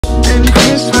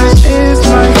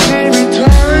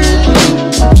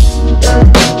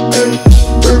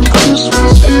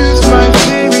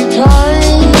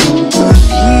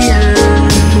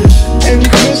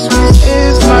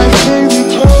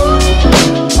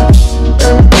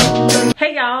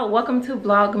y'all, welcome to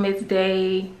Vlogmas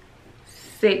day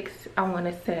 6. I want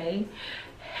to say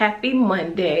happy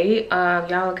Monday.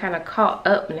 Y'all are kind of caught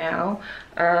up now.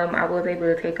 I was able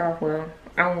to take off, well,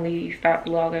 I only stopped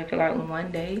vlogging for like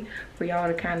one day for y'all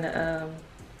to kind of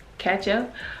catch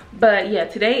up. But yeah,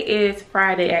 today is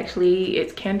Friday. Actually,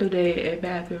 it's candle day at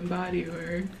Bath and Body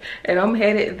Works, and I'm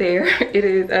headed there. It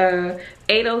is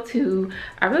 8:02.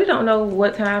 I really don't know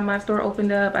what time my store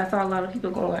opened up. I saw a lot of people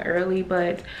going early,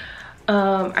 but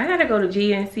I gotta go to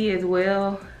GNC as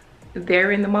well.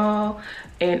 They're in the mall,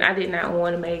 and I did not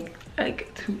want to make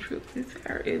like 2 trips. This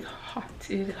air is hot.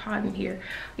 It is hot in here.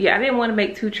 Yeah, I didn't want to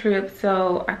make 2 trips,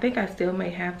 so I think I still may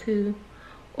have to,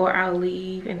 or I'll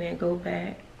leave and then go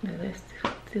back. No, that's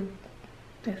 2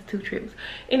 trips.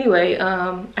 Anyway,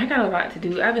 I got a lot to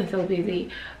do. I've been so busy.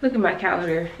 Look at my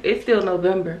calendar. It's still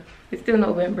November. It's still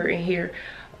November in here.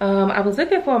 I was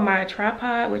looking for my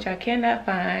tripod, which I cannot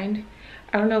find.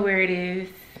 I don't know where it is.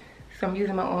 So I'm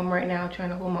using my arm right now,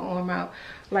 trying to hold my arm out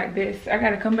like this. I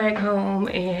gotta come back home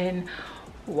and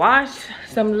wash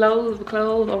some loads of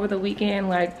clothes over the weekend.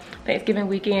 Like Thanksgiving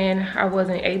weekend, I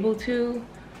wasn't able to.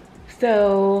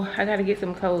 So I gotta get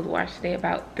some clothes washed today,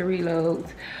 about 3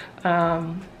 loads.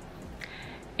 And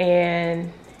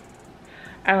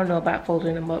I don't know about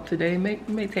folding them up today. It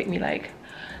may take me like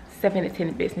 7 to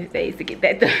 10 business days to get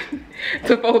that done.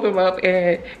 To fold them up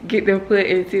and get them put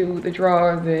into the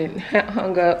drawers and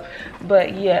hung up.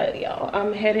 But yeah, y'all,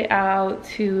 I'm headed out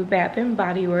to Bath and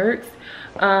Body Works.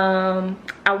 I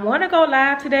want to go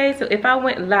live today, so if I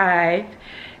went live,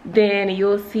 then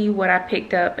you'll see what I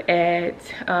picked up at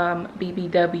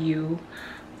BBW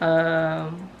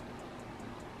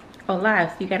on live.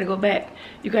 So you gotta go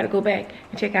back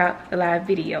and check out the live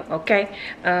video, okay?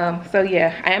 So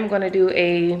yeah, I am gonna do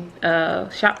a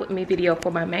shop with me video for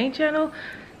my main channel.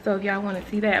 So if y'all want to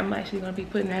see that, I'm actually gonna be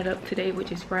putting that up today,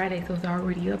 which is Friday, so it's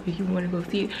already up. If you want to go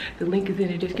see it, the link is in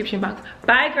the description box.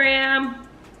 Bye, Graham.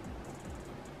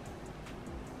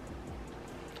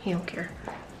 He don't care.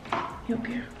 He don't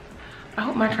care. I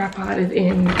hope my tripod is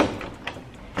in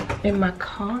my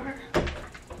car.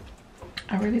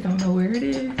 I really don't know where it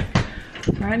is.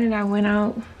 Friday and I went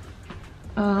out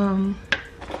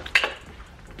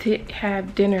to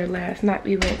have dinner last night.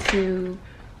 We went to,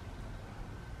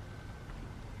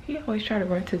 he always try to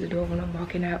run to the door when I'm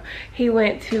walking out. We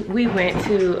went to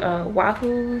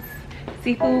Wahoo's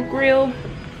Seafood Grill.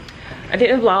 I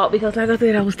didn't vlog because, like I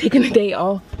said, I was taking the day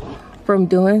off from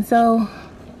doing so.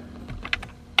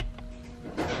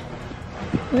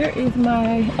 Where is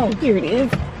my, oh, here it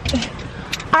is.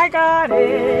 I got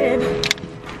it.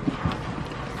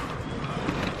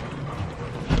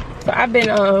 So I've been,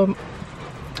 I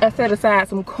set aside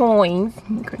some coins.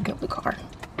 Let me crank up the car.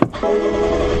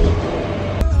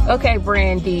 Okay,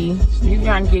 Brandy, you're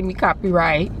trying to give me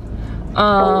copyright.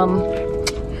 I'm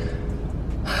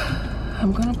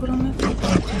gonna put on my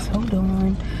seatbelt, just hold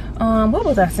on. What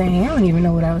was I saying? I don't even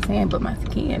know what I was saying, but my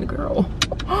skin, girl.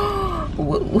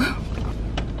 Woo.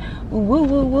 Woo,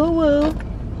 woo, woo, woo.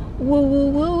 Woo, woo,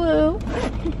 woo, woo.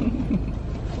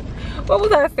 What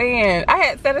was I saying? I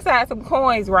had set aside some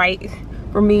coins, right,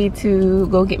 for me to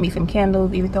go get me some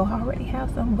candles, even though I already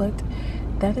have some, but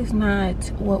that is not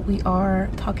what we are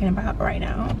talking about right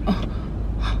now.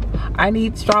 I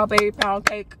need strawberry pound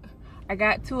cake. I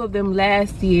got 2 of them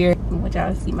last year. I want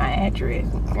y'all to see my address.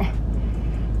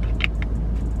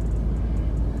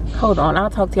 Hold on, I'll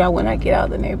talk to y'all when I get out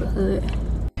of the neighborhood.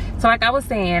 So like I was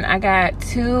saying, I got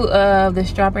 2 of the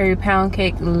strawberry pound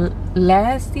cake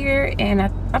last year, and I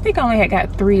think I only had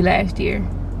got 3 last year.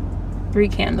 3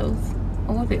 candles.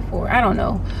 What was it for? I don't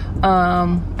know.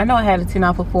 I know I had a 10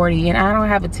 off of 40, and I don't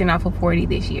have a 10 off of 40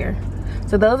 this year.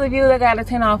 So those of you that got a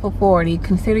 10 off of 40,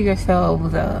 consider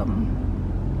yourselves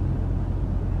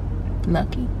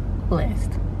lucky,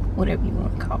 blessed, whatever you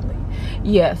want to call it.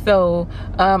 Yeah, so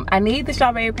I need the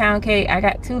strawberry pound cake. I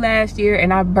got 2 last year,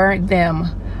 and I burnt them.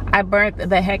 I burnt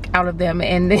the heck out of them,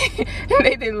 and they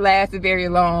didn't last very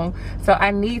long. So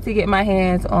I need to get my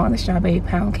hands on the strawberry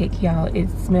pound cake, y'all. It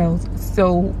smells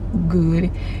so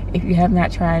good. If you have not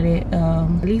tried it,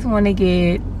 at least want to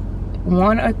get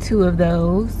 1 or 2 of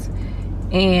those,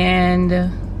 and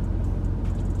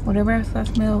whatever else I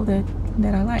smell that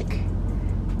I like.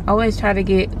 I always try to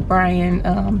get Brian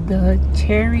the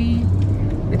cherry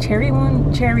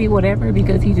one, cherry whatever,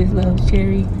 because he just loves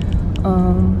cherry.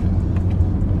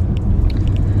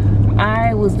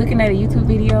 I was looking at a YouTube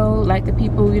video, like the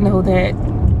people, you know, that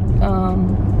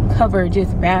cover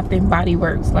just Bath and Body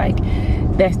Works, like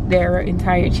that's their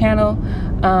entire channel.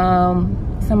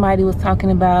 Somebody was talking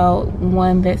about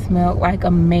one that smelled like a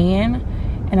man,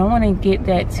 and I want to get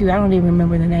that too. I don't even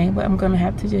remember the name, but I'm gonna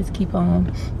have to just keep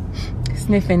on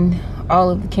sniffing all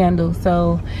of the candles.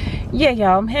 So yeah,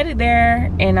 y'all, I'm headed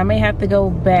there, and I may have to go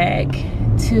back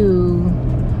to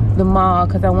the mall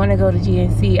because I want to go to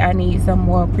GNC. I need some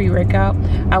more pre-workout.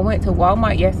 I went to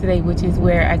Walmart yesterday, which is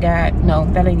where I got, no,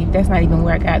 that's not even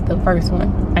where I got the first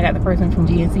one. I got the first one from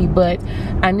GNC, but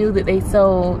I knew that they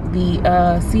sold the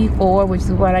C4, which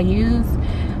is what I use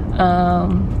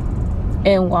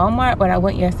in Walmart, but I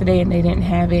went yesterday and they didn't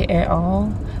have it at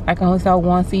all. Like, I only saw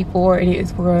one C4,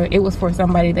 and it was for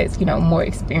somebody that's, you know, more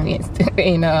experienced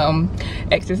in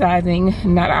exercising,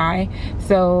 not I.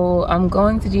 So I'm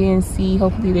going to GNC.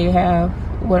 Hopefully they have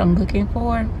what I'm looking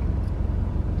for.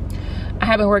 I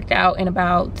haven't worked out in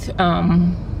about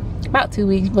 2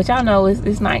 weeks, but y'all know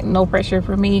it's not no pressure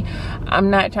for me. I'm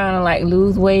not trying to like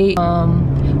lose weight,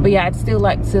 but yeah, I'd still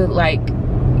like to like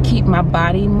keep my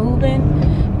body moving.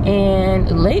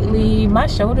 And lately my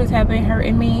shoulders have been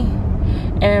hurting me,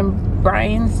 and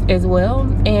Brian's as well,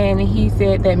 and he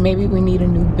said that maybe we need a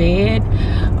new bed,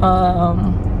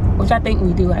 which I think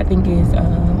we do. I think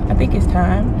it's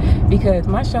time, because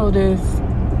my shoulders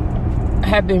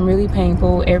have been really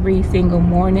painful every single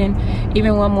morning.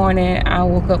 Even one morning I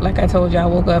woke up, like I told you, I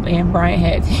woke up and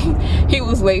Brian he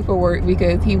was late for work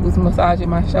because he was massaging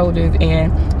my shoulders,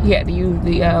 and he had to use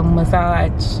the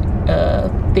massage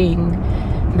thing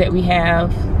that we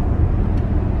have.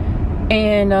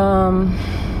 And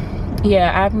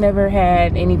yeah, I've never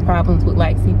had any problems with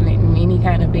like sleeping in any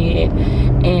kind of bed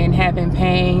and having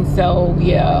pain. So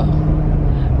yeah,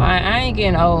 I ain't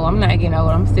getting old. I'm not getting old.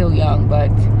 I'm still young,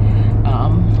 but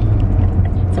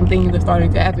some things are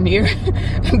starting to happen here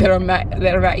that I'm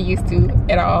not used to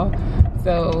at all.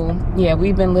 So yeah,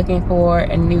 we've been looking for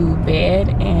a new bed,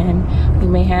 and we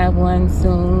may have one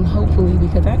soon, hopefully,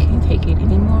 because I can't take it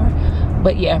anymore.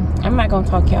 But yeah, I'm not gonna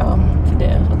talk y'all to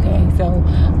death, okay? So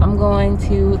I'm going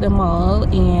to the mall,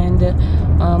 and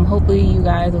hopefully you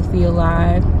guys will see a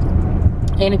live.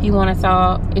 And if you want to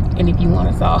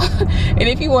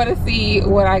see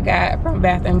what I got from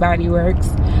Bath and Body Works,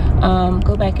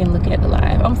 go back and look at the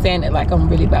live. I'm saying it like I'm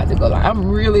really about to go live. I'm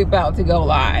really about to go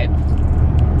live.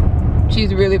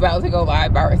 She's really about to go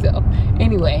live by herself.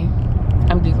 Anyway,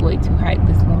 I'm just way too hyped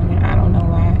this morning. I don't know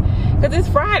why, because it's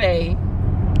Friday.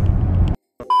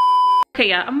 Okay,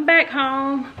 y'all, I'm back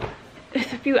home.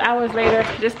 It's a few hours later.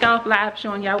 Just got off live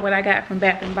showing y'all what I got from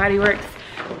Bath and Body Works.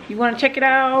 If you want to check it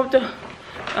out,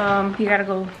 you gotta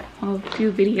go a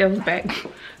few videos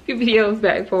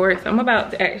back for it. So I'm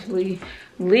about to actually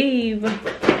leave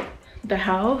the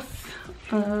house.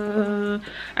 I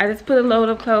just put a load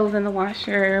of clothes in the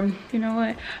washer. You know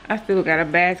what? I still got a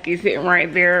basket sitting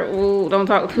right there. Ooh, don't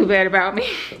talk too bad about me.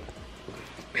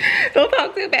 Don't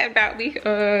talk too bad about me.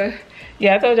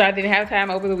 Yeah, I told you I didn't have time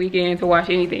over the weekend to wash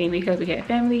anything because we had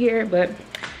family here, but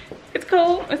it's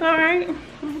cool. It's all right. I'm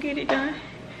gonna get it done.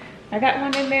 I got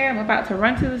one in there. I'm about to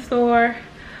run to the store.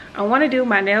 I want to do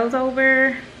my nails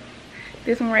over.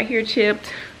 This one right here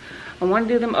chipped. I want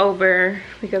to do them over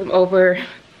because I'm over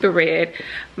the red.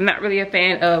 I'm not really a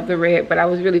fan of the red, but I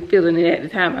was really feeling it at the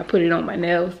time I put it on my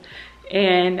nails.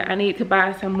 And I need to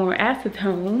buy some more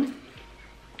acetone.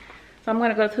 So I'm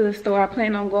gonna go to the store. I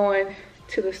plan on going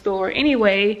to the store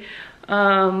anyway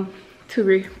to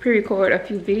pre-record a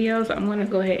few videos. I'm gonna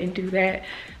go ahead and do that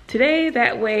today.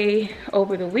 That way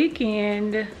over the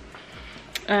weekend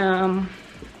I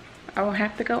won't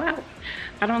have to go out.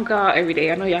 I don't go out every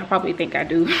day. I know y'all probably think I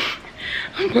do,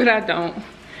 but I don't.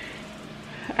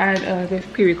 I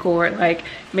just pre-record like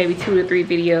maybe 2 to 3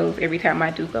 videos every time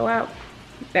I do go out.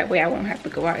 That way I won't have to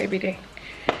go out every day.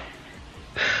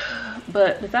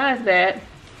 But besides that,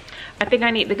 I think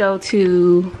I need to go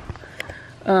to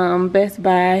Best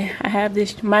Buy. I have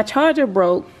this, my charger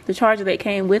broke. The charger that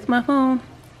came with my phone,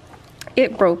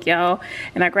 it broke, y'all.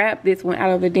 And I grabbed this one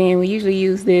out of the den. We usually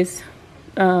use this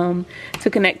to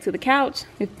connect to the couch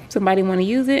if somebody want to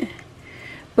use it.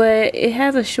 But it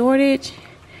has a shortage,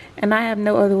 and I have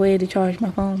no other way to charge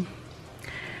my phone.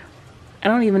 I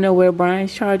don't even know where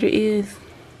Brian's charger is.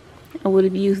 I would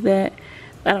have used that.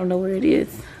 I don't know where it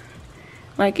is.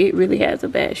 Like, it really has a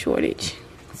bad shortage.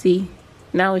 See,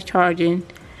 now it's charging.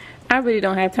 I really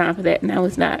don't have time for that. Now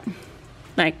it's not.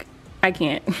 Like, I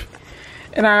can't.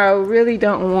 And I really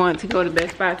don't want to go to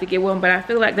Best Buy to get one, but I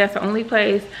feel like that's the only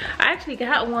place. I actually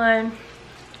got one.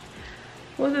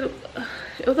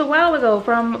 It was a while ago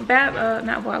from not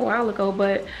a while ago,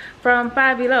 but from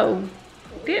Five Below.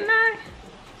 Didn't I?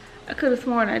 I could have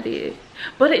sworn I did.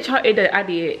 But I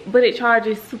did. But it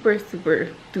charges super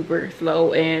duper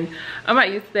slow, and I'm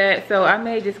not used to that. So I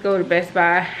may just go to Best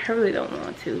Buy. I really don't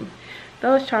want to.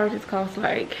 Those chargers cost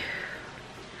like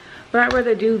But I'd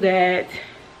rather do that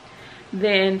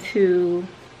than to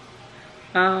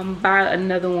buy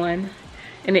another one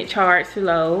and it charged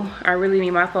low. I really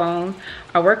need my phone.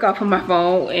 I work off of my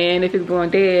phone, and if it's going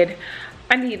dead,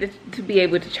 I need it to be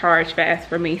able to charge fast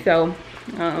for me. So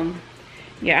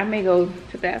yeah, I may go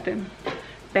to Bath and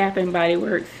Body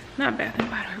Works. Not Bath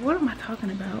and Body Works. What am I talking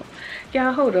about?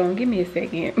 Y'all, hold on, give me a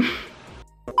second.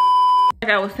 Like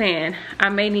I was saying, I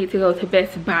may need to go to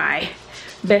Best Buy,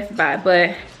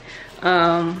 but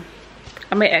I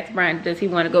may ask Brian, does he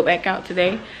want to go back out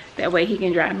today? That way he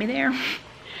can drive me there.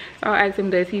 I'll ask him,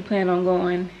 does he plan on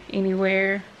going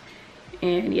anywhere?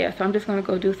 And yeah, so I'm just gonna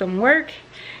go do some work,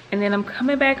 and then I'm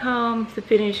coming back home to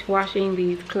finish washing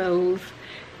these clothes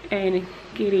and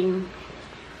getting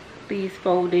these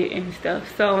folded and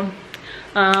stuff. So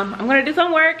I'm gonna do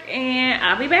some work and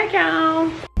I'll be back,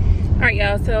 y'all. All right,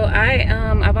 y'all, so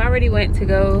I've already went to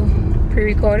go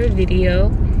pre-record a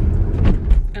video.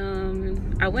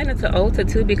 I went into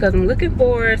Ulta too because I'm looking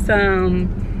for some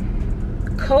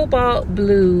cobalt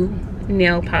blue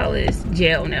nail polish,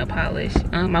 gel nail polish.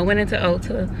 I went into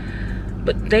Ulta,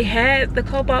 but they had the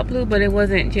cobalt blue, but it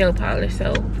wasn't gel polish,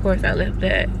 so of course I left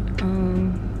that.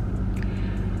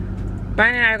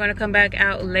 Brian and I are gonna come back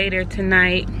out later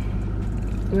tonight.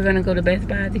 We're gonna go to Best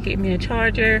Buy to get me a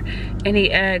charger, and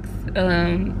he asked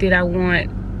did I want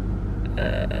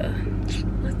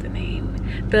what's the name,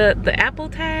 the Apple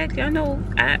tags. Y'all know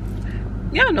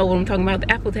what I'm talking about,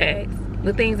 the Apple tags,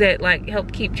 the things that like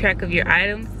help keep track of your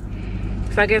items.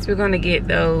 So I guess we're gonna get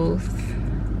those.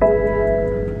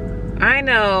 I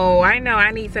know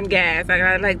I need some gas. I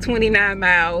got like 29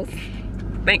 miles.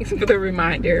 Thanks for the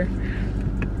reminder.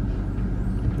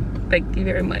 Thank you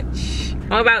very much.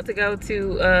 I'm about to go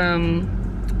to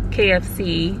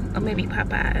KFC or maybe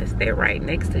Popeyes. They're right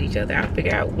next to each other. I'll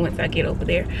figure out once I get over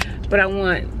there. But I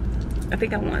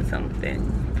think I want something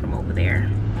from over there.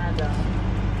 I don't.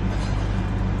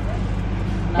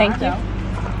 No, Thank you.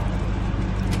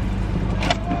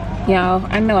 Y'all,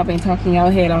 I know I've been talking y'all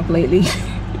head off lately.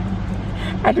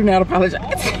 I do not apologize.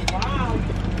 Oh, wow.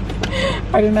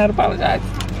 I do not apologize.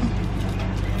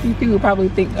 You people probably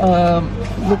think,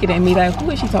 looking at me like,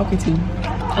 who is she talking to?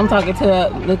 I'm talking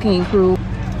to the King Krew.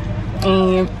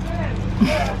 And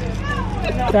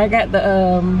so I got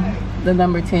the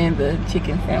number 10, the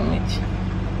chicken sandwich.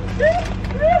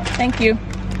 Thank you.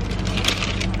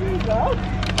 Here you go.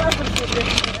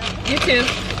 You too.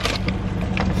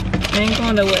 I ain't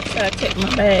going to what side check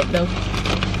my bag though.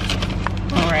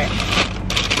 Alright.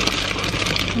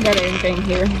 Got everything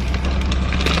here.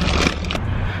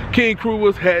 King Krew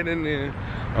was happening in.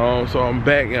 So I'm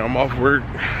back and I'm off work,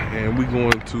 and we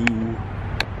going to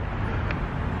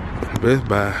Best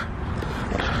Buy.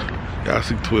 Y'all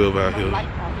see 12 out here.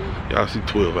 Y'all see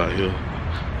 12 out here.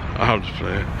 I'm just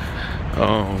playing.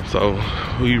 So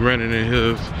we running in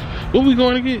here. What we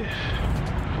going to get?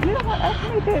 You know what? I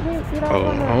think that I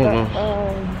don't know.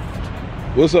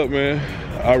 What's up, man?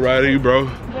 Alright, you bro. Y'all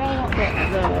want the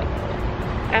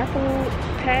Apple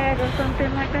tag or something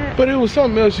like that? But it was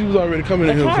something else you was already coming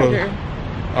in here charger. for.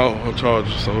 Oh, a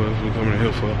charger. So that's what we coming in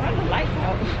here for. Why the lights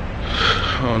out?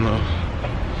 I don't know.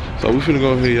 So we finna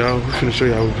go here, y'all. We finna show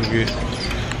y'all what we can get.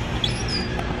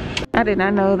 I did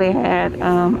not know they had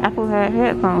Apple had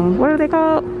headphones. What are they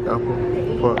called?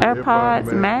 Apple.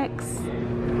 AirPods Max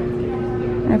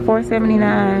at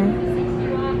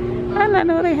 $479. I did not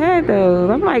know they had those.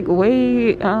 I'm like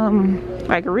way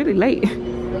like really late.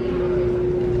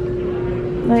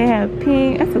 They have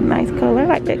pink. That's a nice color. I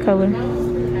like that color.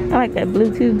 I like that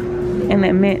blue too, and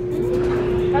that mint.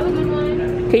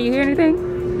 Can you hear anything?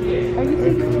 Are you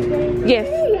speaking? Yes.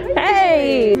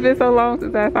 Hey! It's been so long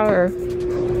since I saw her.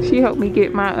 She helped me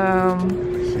get my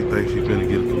She thinks she's gonna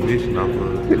get a commission off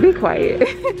of it. Be quiet.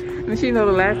 And she know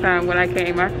the last time when I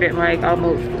came, I spent like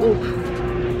almost,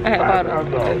 I had bought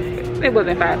it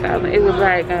wasn't 5,000. It was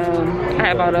like I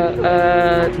had bought I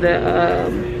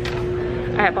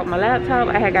had bought my laptop.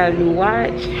 I had got a new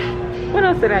watch. What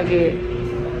else did I get?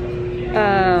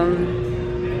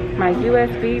 My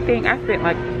USB thing. I spent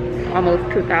like almost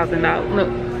 $2,000. No,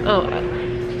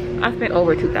 I spent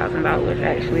over $2,000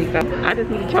 actually. So I just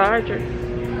need a charger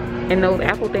and those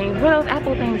Apple things. What else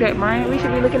Apple things at, Brian? We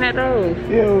should be looking at those.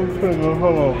 Yeah,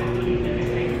 hold on.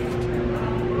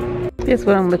 This is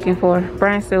what I'm looking for.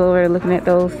 Brian's still over there looking at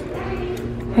those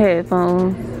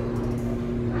headphones.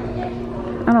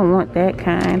 I don't want that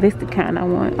kind. This is the kind I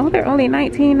want. Oh, they're only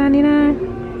 $19.99.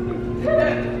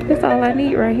 That's all I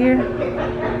need right here.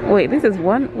 Wait, this is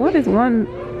one. What is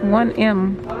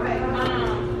 1M?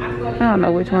 I don't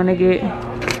know which one to get.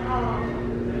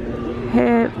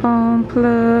 Headphone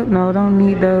plug. No, don't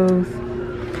need those.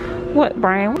 What,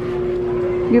 Brian?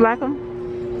 You like them?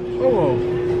 Hold on.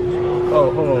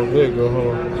 Oh, hold on. There you go.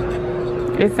 Hold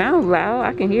on. It sounds loud.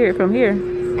 I can hear it from here. I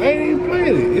ain't even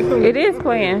playing it. It is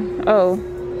playing. Oh.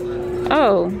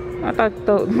 Oh. I thought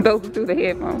those were through the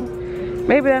headphones.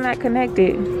 Maybe they're not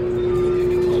connected.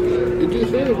 It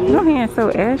just said it. Your hand's so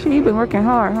ashy. You've been working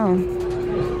hard, huh?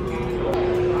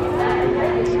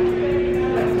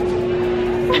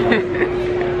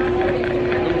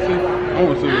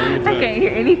 I can't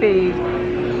hear anything.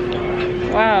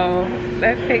 Wow.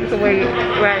 That takes away,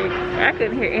 like, I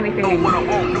couldn't hear anything.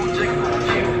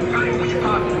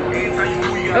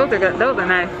 Those are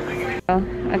nice.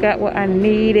 I got what I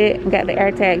needed. I got the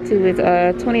AirTag too. It's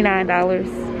 $29.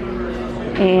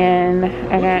 And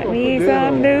I got me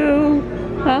some new,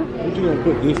 huh? What you gonna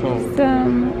put this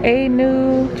on? A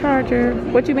new charger.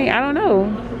 What you mean? I don't know.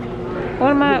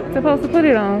 What am I supposed to put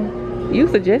it on? You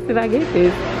suggested I get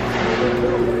this.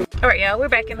 All right, y'all, we're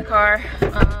back in the car.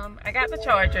 I got the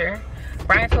charger.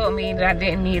 Brian told me that I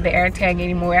didn't need the AirTag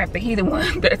anymore after he the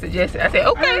one that suggested. I said,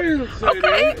 okay,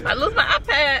 okay. I lose my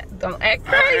iPad. Don't act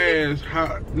crazy.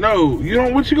 No, you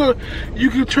don't. What you gonna? You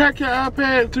can track your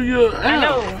iPad through your app. I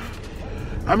know.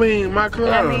 I mean, my car.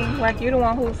 I mean, like you're the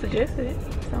one who suggested it.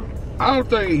 So. I don't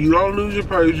think you don't lose your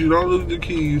purse. You don't lose the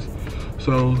keys.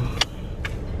 So,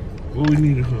 what we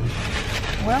need it for?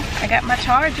 Well, I got my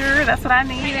charger. That's what I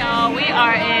need. Y'all, we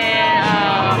are in,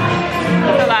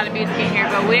 there's a lot of music in here,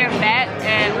 but we're back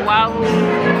at Wahoo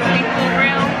Seafood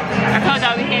Grill. I told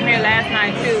y'all we came here last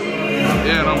night too.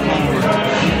 Yeah, I'm hungry.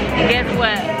 And guess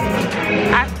what?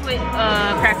 I split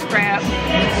cracker crab.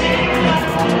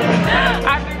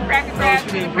 I threw cracker crab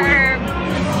to the curb.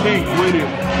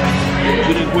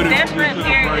 Their shrimp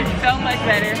here is so much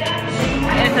better.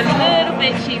 It's a little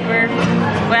bit cheaper,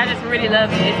 but I just really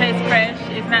love it. It tastes fresh.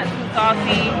 It's not too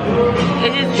saucy.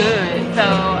 It's just good. So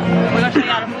we're gonna show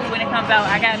y'all the food when it comes out.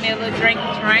 I got me a little drinky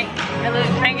drink. A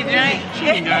little drinky drink. She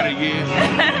ain't got it yet.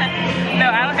 No,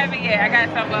 I don't have it yet. I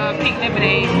got some pink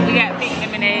lemonade. We got pink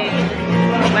lemonade.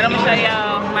 But I'm gonna show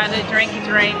y'all my little drinky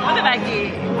drink. What did I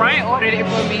get? Brian ordered it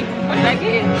for me. What did I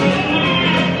get?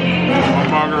 A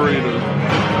margarita.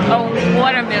 A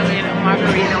watermelon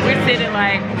margarita. We're sitting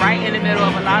like right in the middle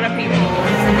of a lot of people.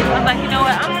 I was like, you know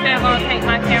what? I'm still gonna take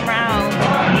my camera out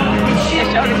and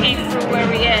show the King Krew where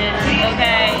we at.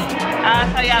 Okay? I'll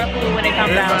tell y'all the food when it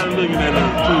comes out. Everybody looking at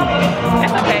us too.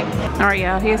 That's okay. All right,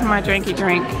 y'all. Here's my drinky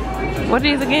drink. What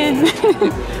it is again?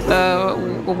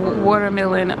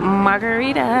 Watermelon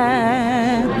margarita.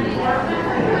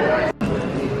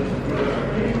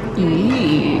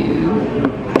 Ew.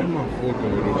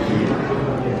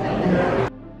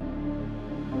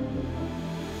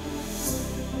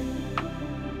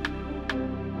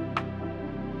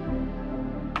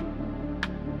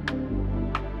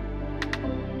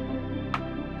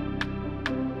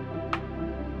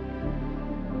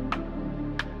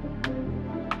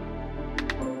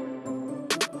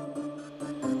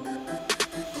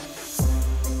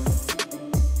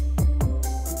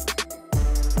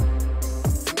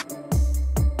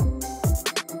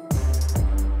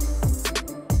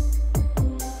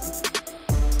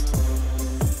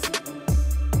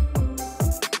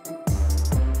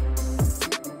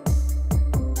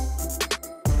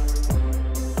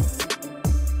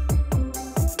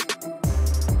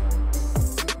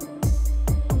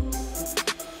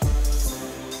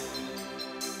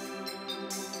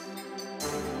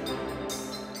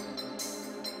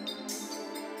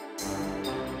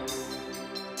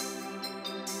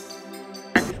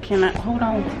 Cannot hold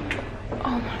on.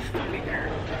 Oh, my stomach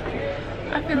hurts.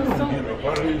 I feel so.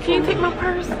 Can you take my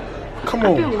purse? Come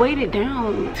on. I feel weighted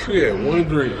down. Yeah, one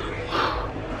drink.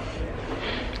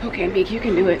 Okay, Meek, you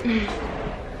can do it.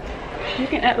 You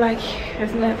can act like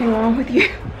there's nothing wrong with you.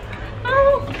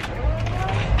 Oh.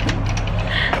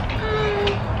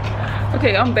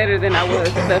 Okay, I'm better than I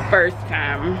was the first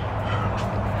time.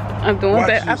 I'm doing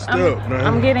better.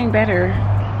 I'm getting better.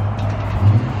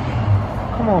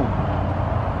 Come on.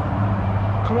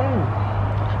 Come on.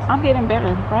 I'm getting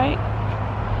better, right?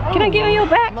 Can I get on your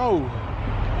back? No.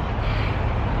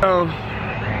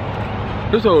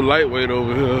 This old lightweight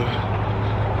over here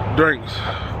drinks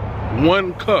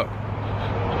 1 cup.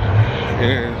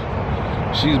 And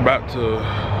she's about to,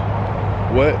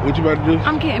 what you about to do?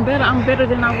 I'm getting better. I'm better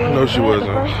than I was. No, she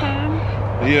wasn't. The first time.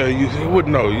 Yeah, you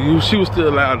wouldn't know. She was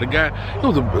still loud. The guy, there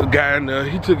was a guy in there,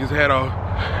 he took his hat off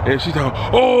and she thought,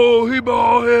 oh, he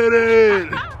bald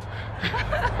headed.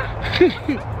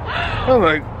 I was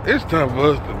like, it's time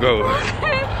for us to go.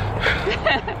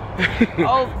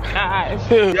 Oh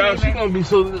gosh. Y'all, she gonna be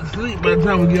so asleep by the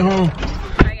time we get home.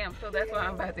 I am so that's why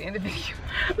I'm about to end the video.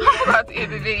 I'm about to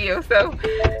end the video. So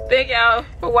thank y'all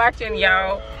for watching,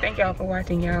 y'all. Thank y'all for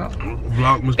watching, y'all.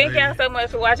 Vlogmas. Thank y'all so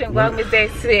much for watching Vlogmas Day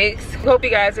 6. Hope you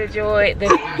guys enjoyed the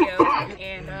video.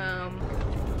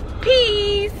 And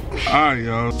peace. Alright,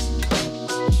 y'all.